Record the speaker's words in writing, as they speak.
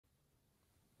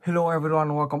Hello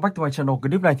everyone, welcome back to my channel.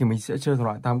 Clip này thì mình sẽ chơi thể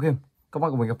loại 8 game. Các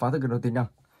bạn cùng mình khám phá từ game đầu tiên nha.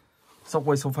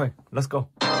 Subway Surfing, let's go.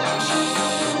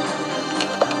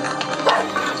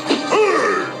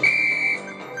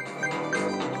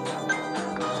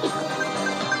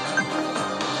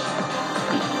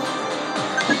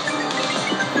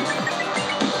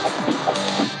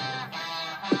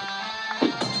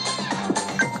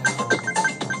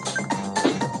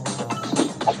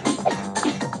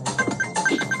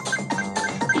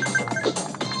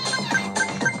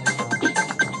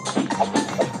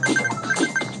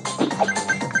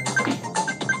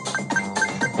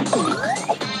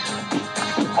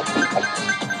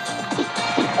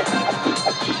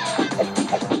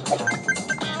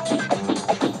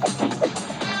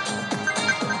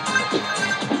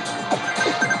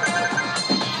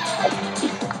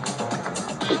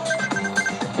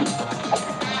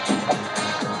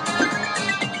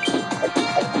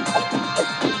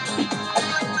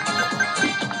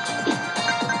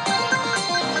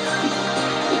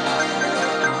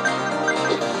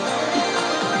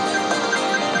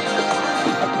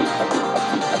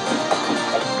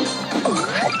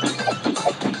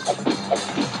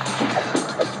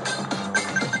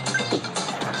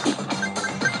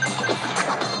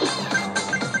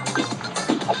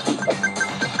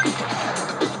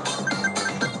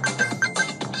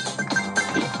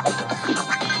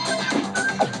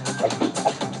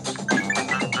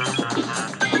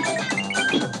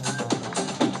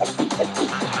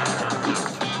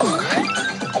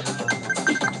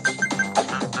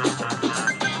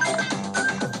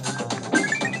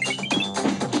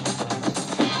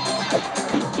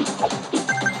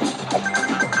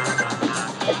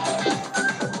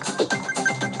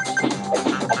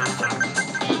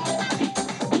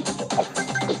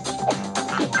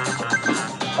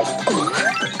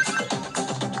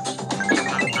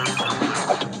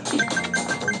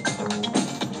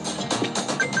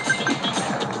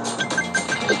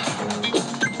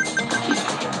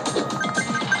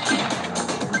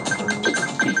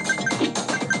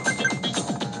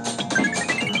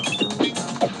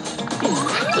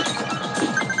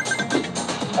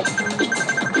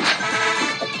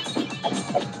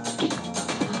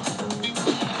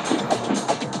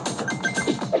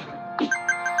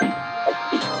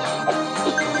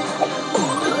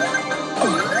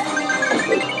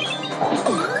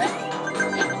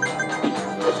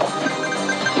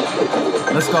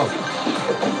 Let's go.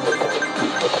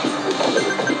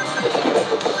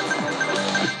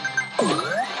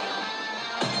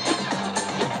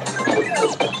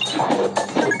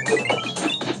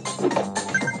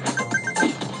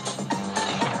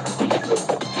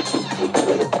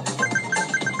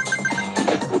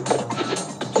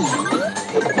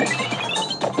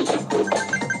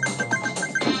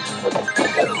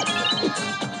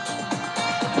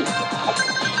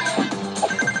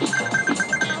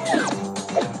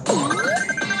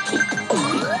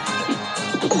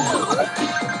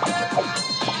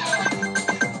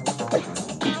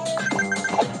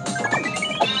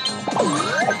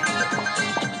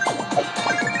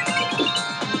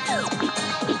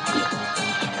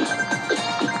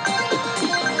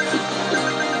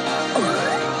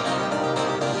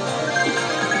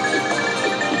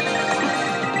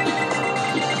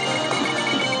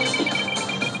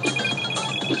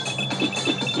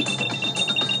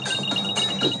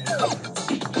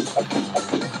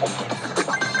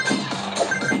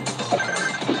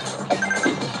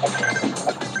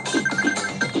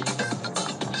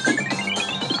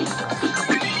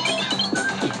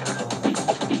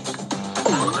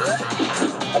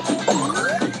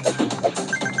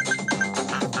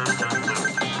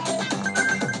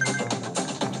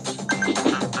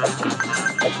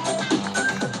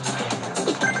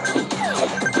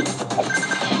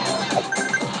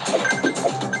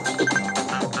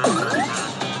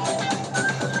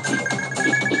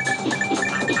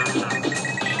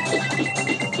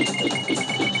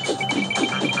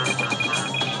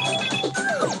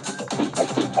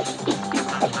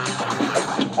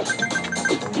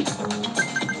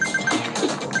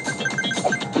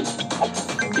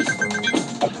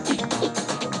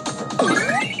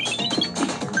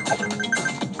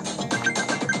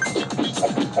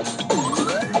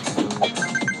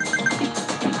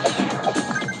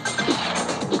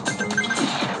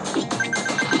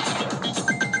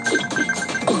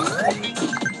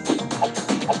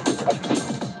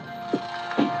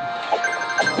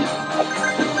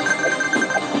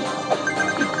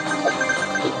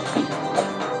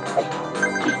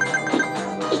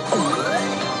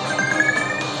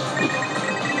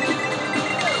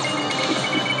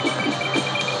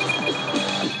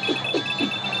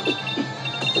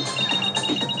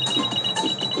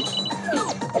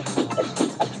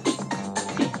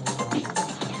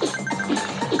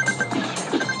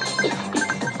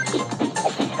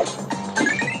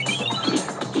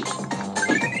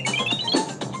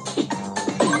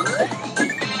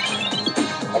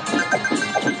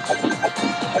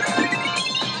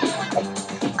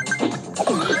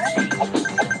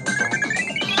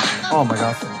 Oh my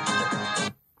god.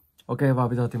 Ok, và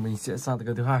bây giờ thì mình sẽ sang tới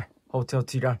cái thứ hai, Hotel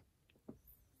Tiran.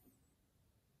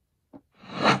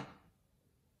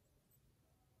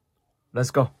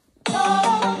 Let's go.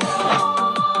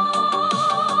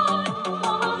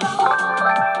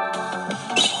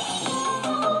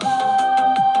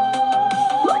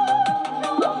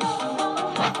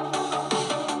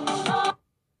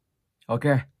 Ok.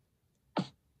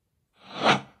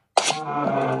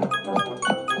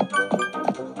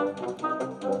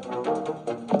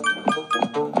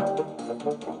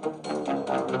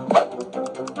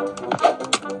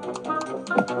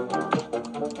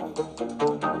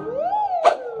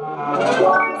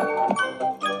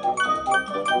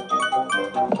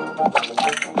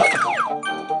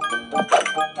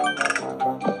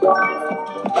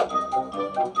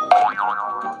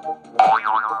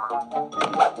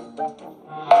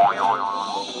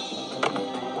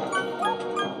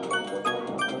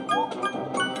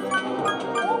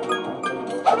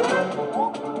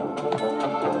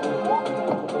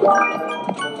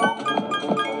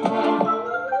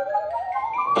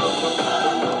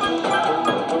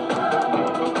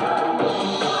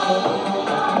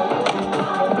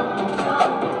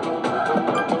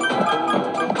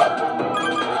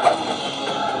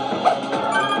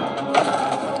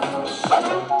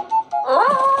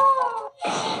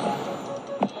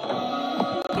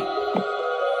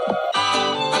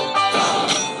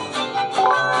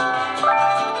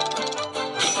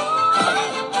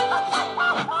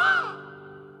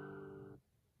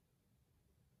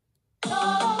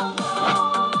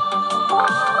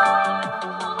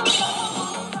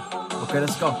 Okay,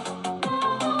 let's go.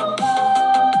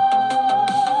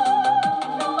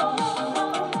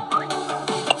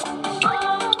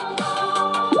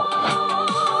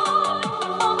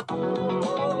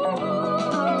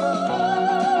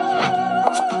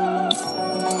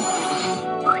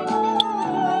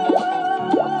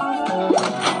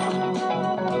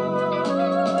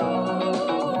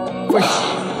 Ui,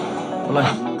 lên.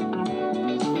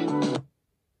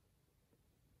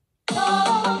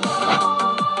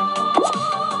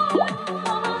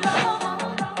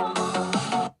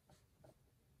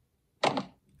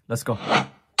 Let's go.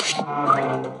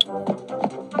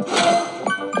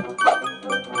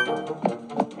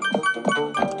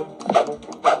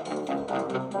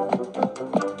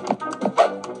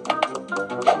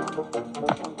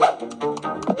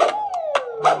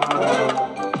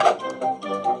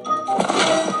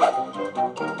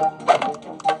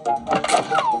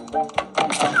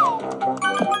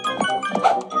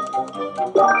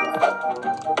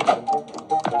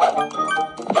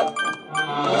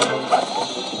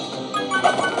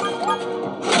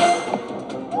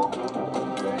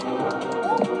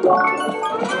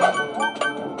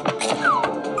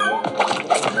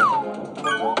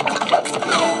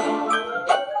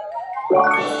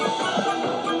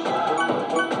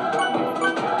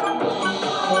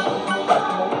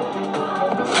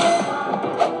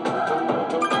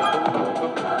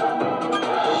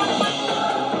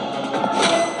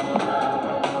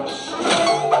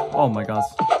 Oh my god.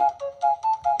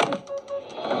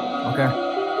 Okay.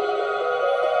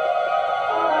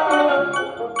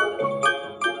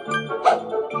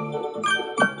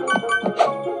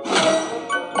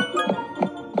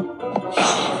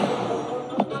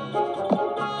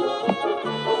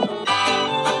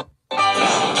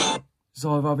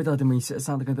 Rồi và bây giờ thì mình sẽ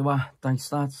sang tới kênh thứ ba, Time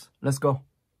Starts. Let's go.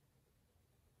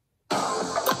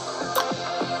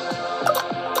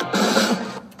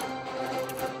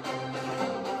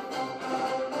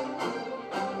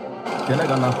 Tiến lại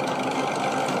gần nào.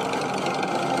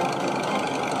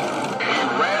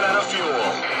 Ran out of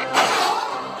fuel.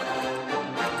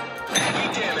 We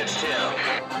damaged him.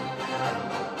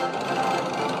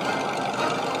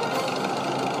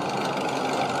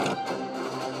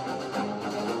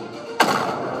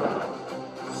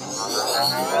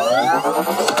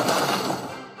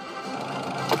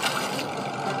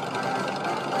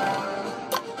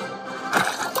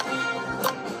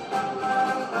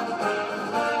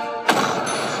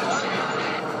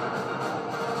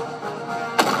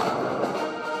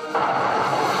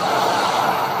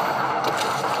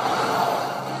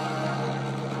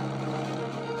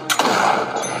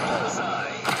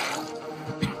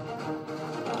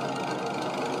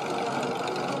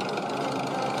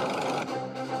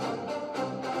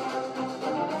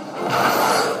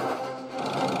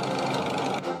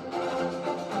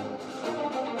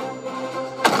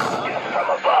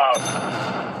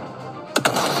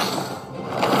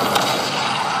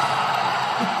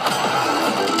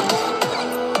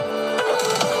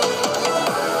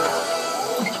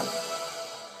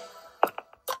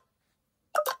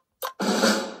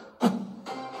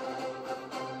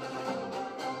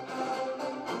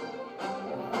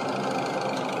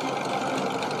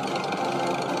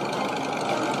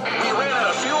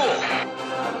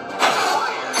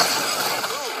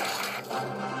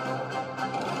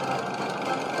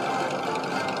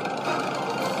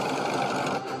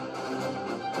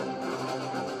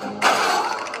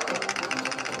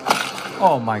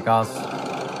 Oh my god.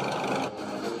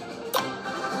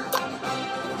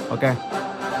 Ok.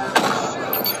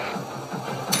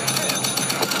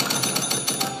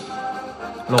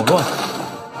 Lổ luôn.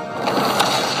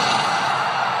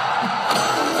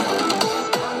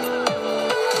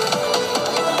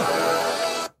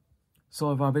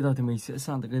 Rồi và bây giờ thì mình sẽ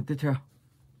sang tới game tiếp theo.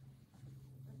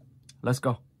 Let's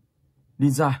go.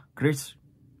 Ninja Grid.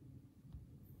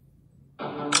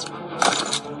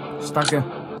 Start game.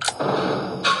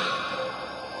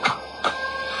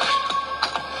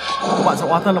 Các bạn sẽ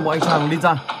hóa thân là một anh chàng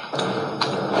ninja.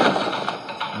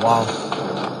 Wow.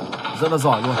 Rất là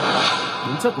giỏi luôn.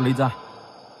 Đúng chất của ninja.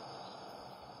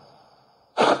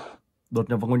 Đột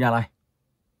nhập vào ngôi nhà này.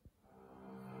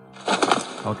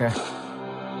 Ok.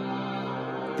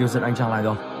 Tiêu diệt anh chàng này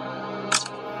rồi.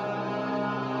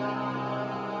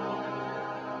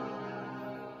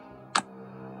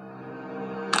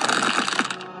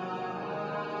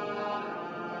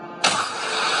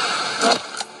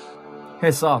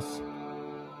 Jesus.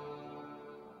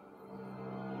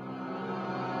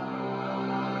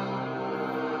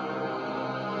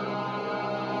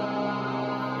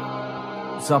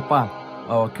 Japan.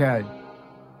 Okay.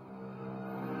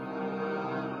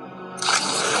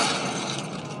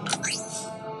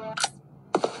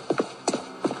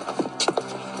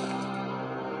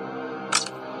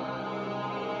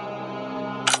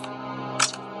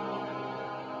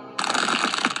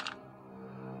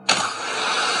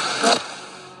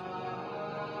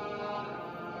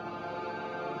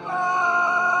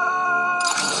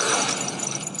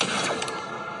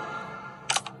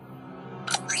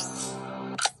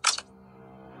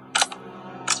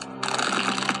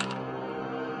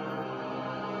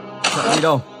 Chọn đi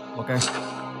đâu? Ok.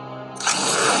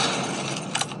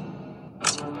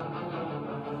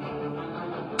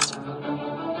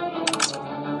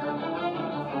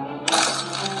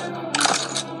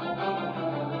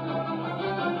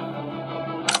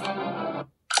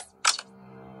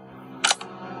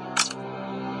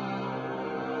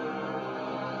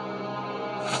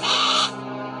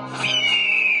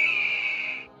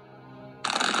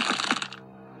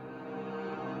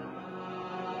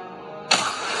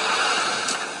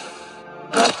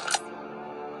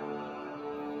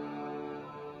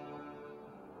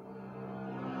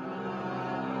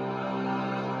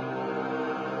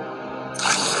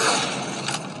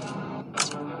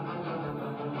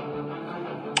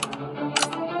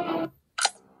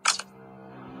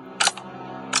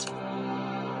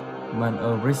 Man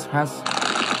a wrist hat.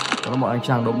 Đó là một anh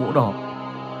chàng đội mũ đỏ.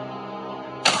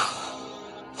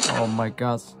 Oh my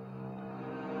god.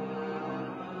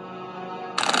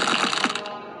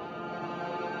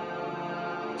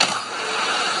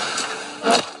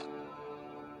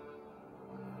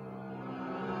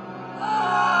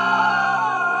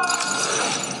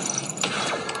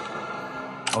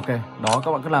 Ok, đó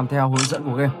các bạn cứ làm theo hướng dẫn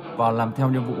của game và làm theo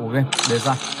nhiệm vụ của game đề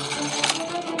ra.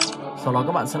 Sau đó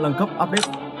các bạn sẽ nâng cấp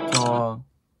update cho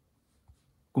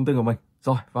cung tên của mình.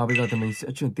 Rồi, và bây giờ thì mình sẽ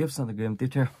chuyển tiếp sang game tiếp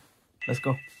theo. Let's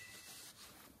go.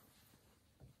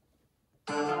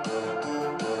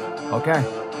 Ok.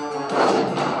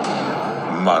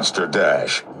 Monster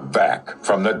Dash, back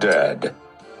from the dead.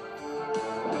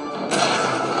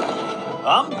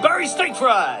 I'm Barry Steak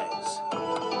Fries.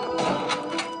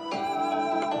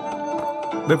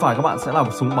 Bên phải các bạn sẽ là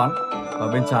một súng bắn và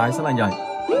bên trái sẽ là nhảy.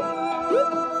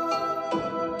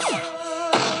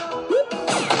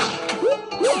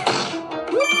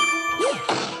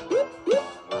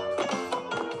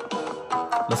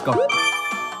 Let's go.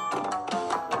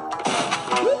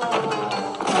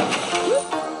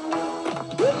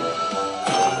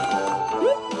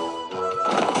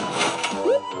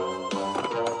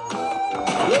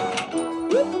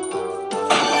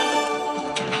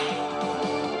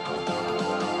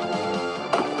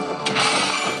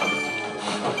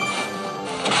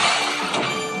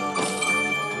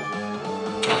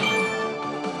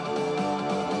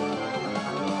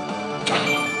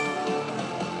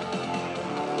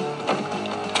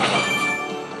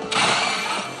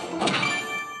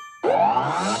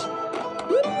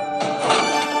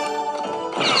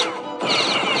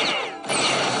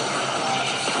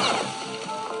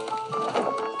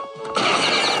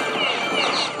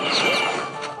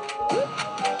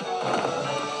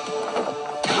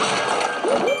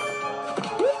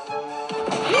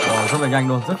 Rất là nhanh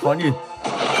luôn, rất khó nhìn.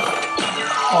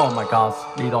 Oh my god,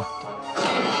 đi rồi.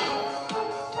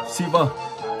 Silver,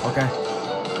 ok.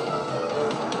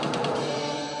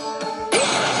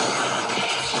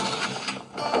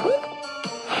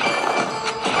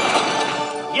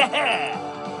 Yeah.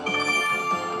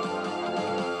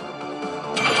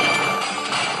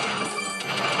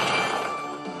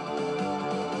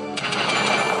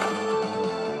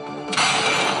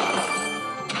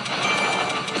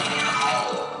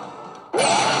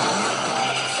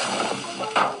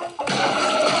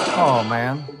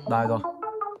 Đây rồi.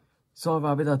 Rồi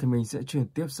và bây giờ thì mình sẽ chuyển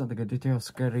tiếp sang cái tiếp theo,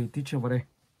 Scary Teacher vào đây.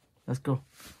 Let's go.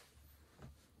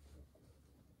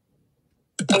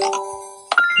 Okay.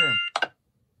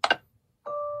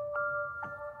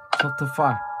 Chapter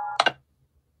 5.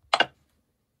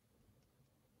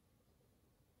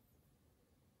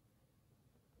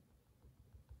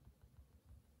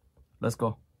 Let's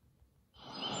go.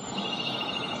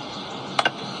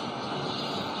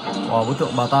 Wow, bức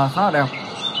tượng bà ta khá là đẹp.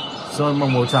 Sơn màu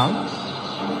màu trắng.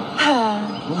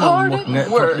 Cũng là một nghệ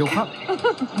thuật điêu khắc.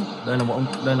 Đây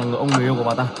là người yêu của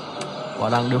bà ta. Và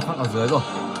đang điêu khắc ở dưới rồi.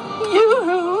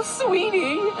 You,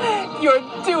 sweetie, you're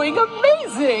doing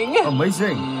amazing.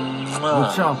 Amazing.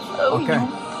 Good job. Okay.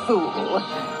 You fool.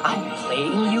 I'm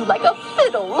playing you like a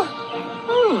fiddle.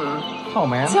 Oh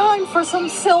man. Time for some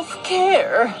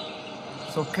self-care.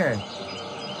 It's okay.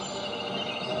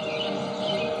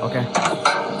 Okay.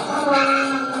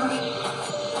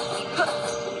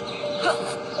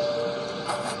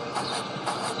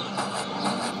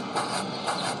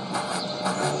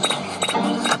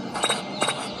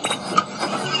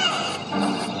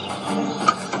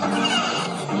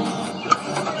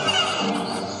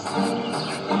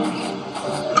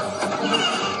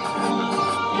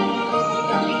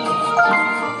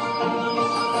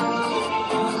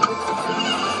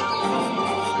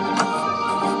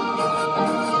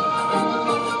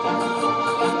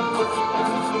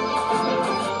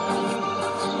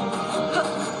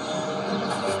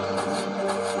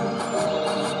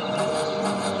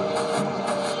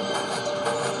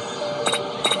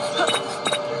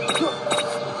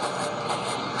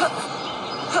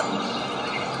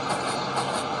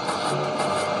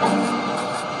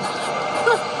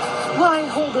 Why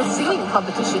hold a singing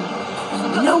competition?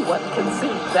 No one can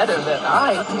sing better than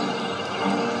I do.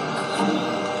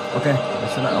 Ok, mình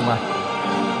sẽ lại ông này.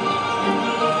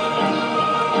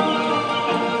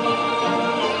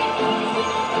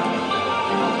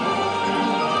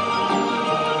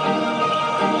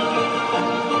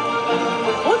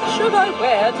 What should I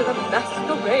wear to the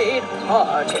masquerade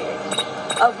party?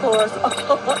 Of course,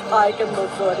 I can look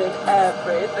good in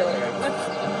everything.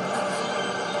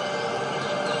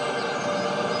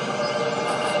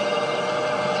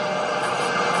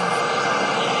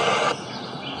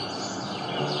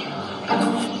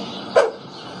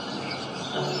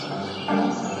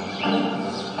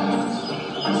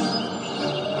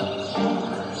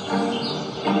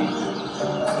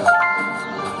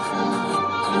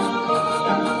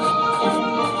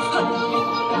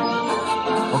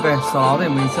 Ok, sau đó thì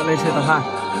mình sẽ lên trên tầng 2.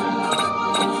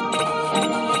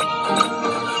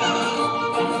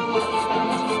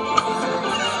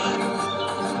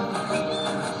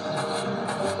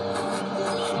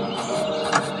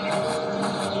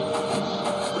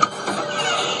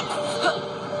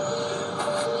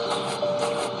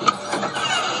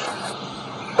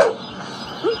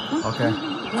 Ok.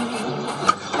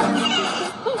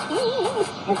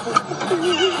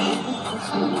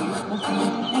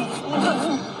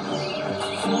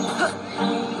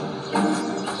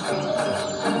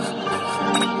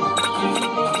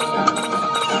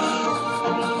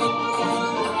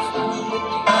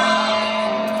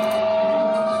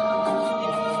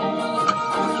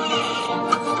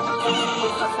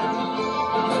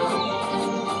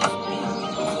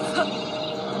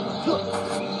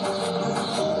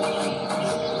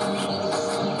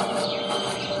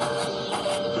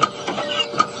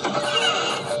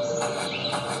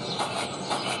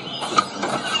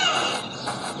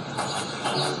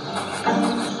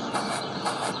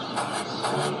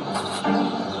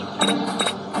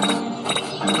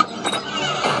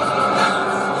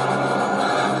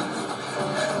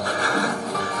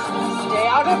 Stay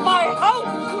out of my house,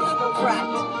 you little rat!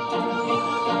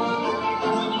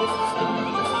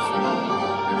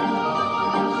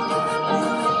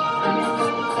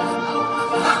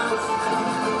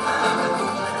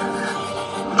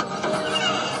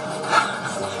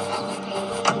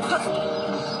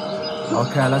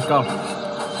 Okay, let's go.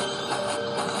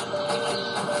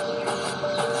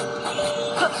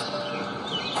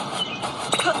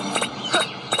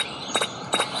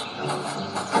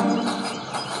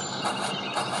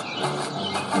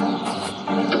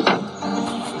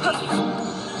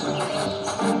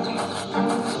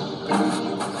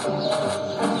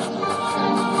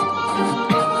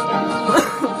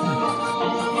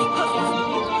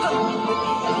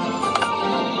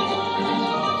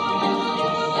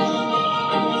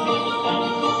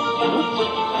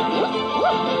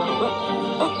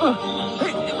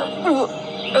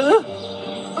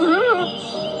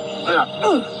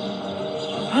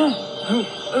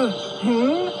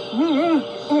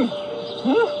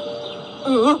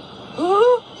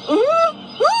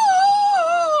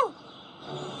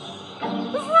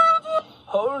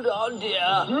 on,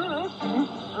 dear.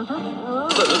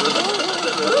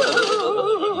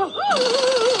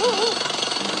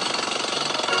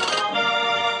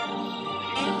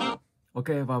 Ok,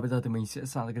 và bây giờ thì mình sẽ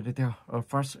sang cái tiếp theo,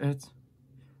 First Aid.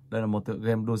 Đây là một tựa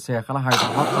game đua xe khá là hay và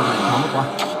hot trong tháng vừa qua.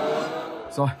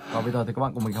 Rồi, và bây giờ thì các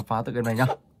bạn cùng mình khám phá tựa game này nhá.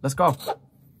 Let's go.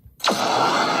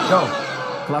 Go.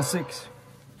 Classics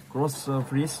Cross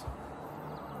Freeze.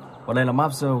 Và đây là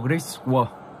map The Grid World.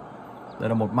 Đây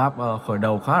là một map khởi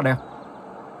đầu khá là đẹp.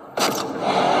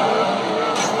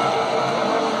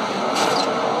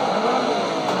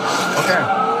 Ok,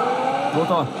 đua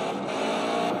thôi.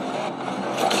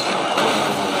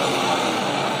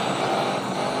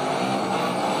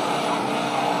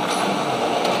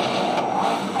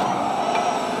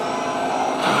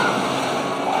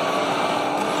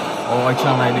 Anh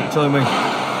chàng này định chơi mình.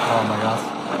 Oh my god.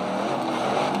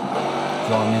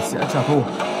 Rồi mình sẽ trả thù.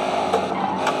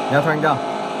 Nha thôi anh đã.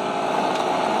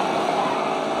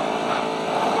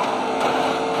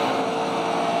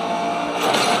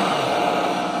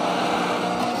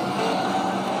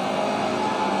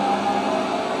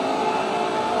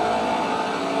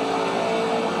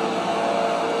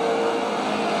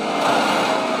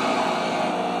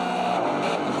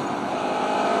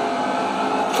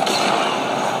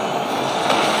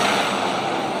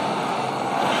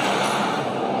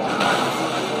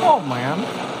 Oh man.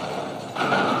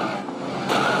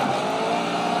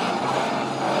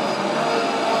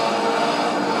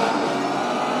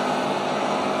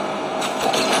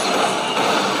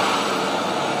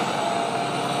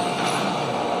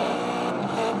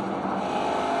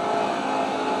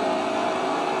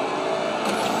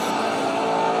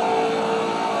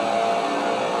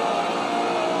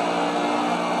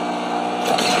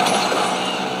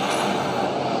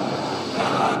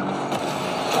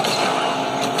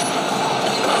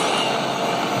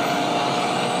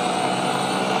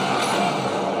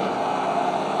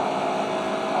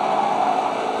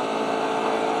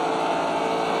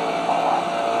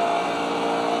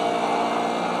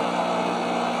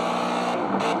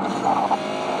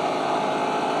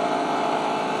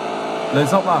 Lên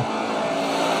dốc vào.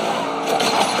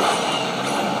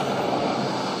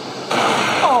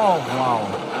 Oh wow.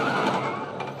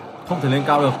 Không thể lên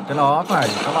cao được. Cái đó phải,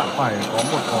 các bạn phải có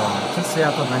một chiếc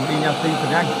xe thật nhanh, đi nha, thật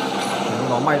nhanh. Thì lúc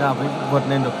đó may ra mới vượt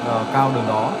lên được cao đường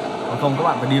đó. Còn không các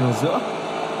bạn phải đi đường giữa.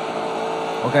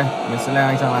 Ok, mình sẽ lên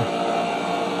anh chàng này.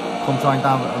 Không cho anh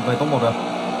ta về top 1 được.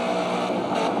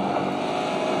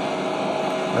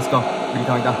 Let's go, đi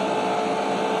theo anh ta.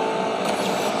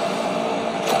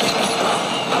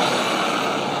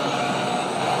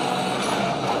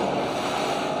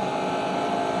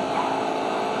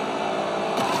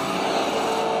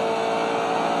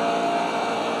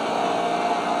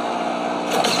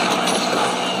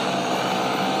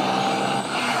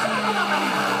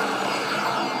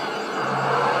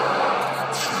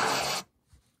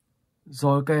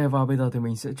 Rồi ok, và bây giờ thì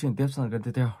mình sẽ chuyển tiếp sang gần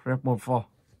tiếp theo, Red Bull 4.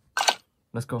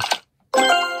 Let's go.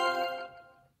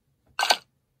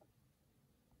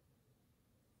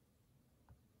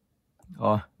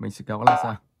 Rồi, mình sẽ kéo cái lại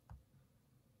sang.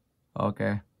 Ok.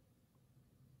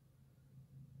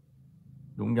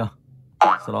 Đúng nhờ.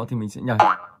 Sau đó thì mình sẽ nhảy.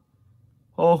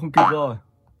 Ô, không kịp rồi.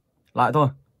 Lại thôi.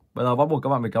 Bây giờ bắt buộc các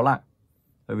bạn phải kéo lại.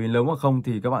 Bởi vì nếu mà không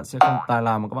thì các bạn sẽ không tài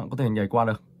làm mà các bạn có thể nhảy qua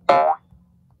được.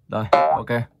 Đây, ok.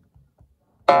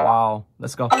 Wow,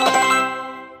 let's go.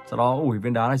 Sau đó ủi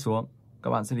viên đá này xuống. Các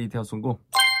bạn sẽ đi theo xuống cùng.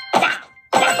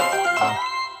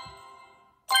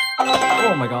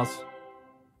 Oh my god.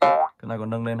 Cái này còn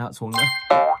nâng lên hạ xuống nữa.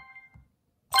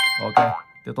 Ok,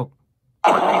 tiếp tục.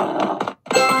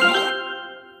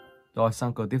 Rồi,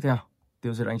 sang cửa tiếp theo.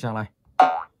 Tiêu diệt anh chàng này.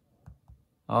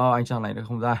 Anh chàng này đã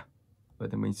không ra. Vậy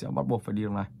thì mình sẽ bắt buộc phải đi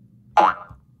đường này.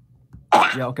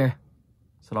 Yeah, ok.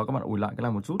 Sau đó các bạn ủi lại cái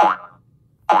này một chút.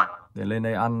 Để lên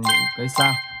đây ăn những cái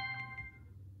sao.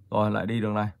 Rồi, lại đi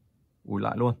đường này. Ủi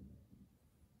lại luôn.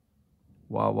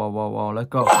 Wow, wow, wow, wow, let's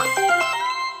go.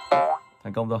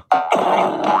 Thành công rồi.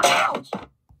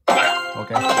 Ok.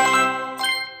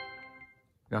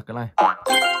 Gạt cái này.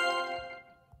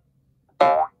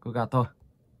 Cứ gạt thôi.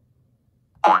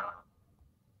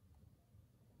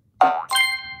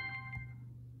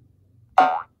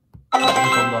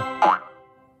 Thành công rồi.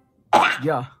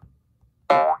 Yeah.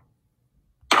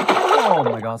 Oh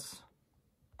my god.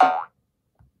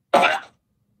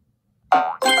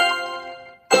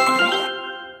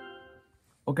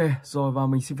 Ok, rồi và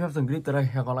mình xin phép dừng clip tới đây.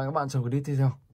 Hẹn gặp lại các bạn trong clip tiếp theo.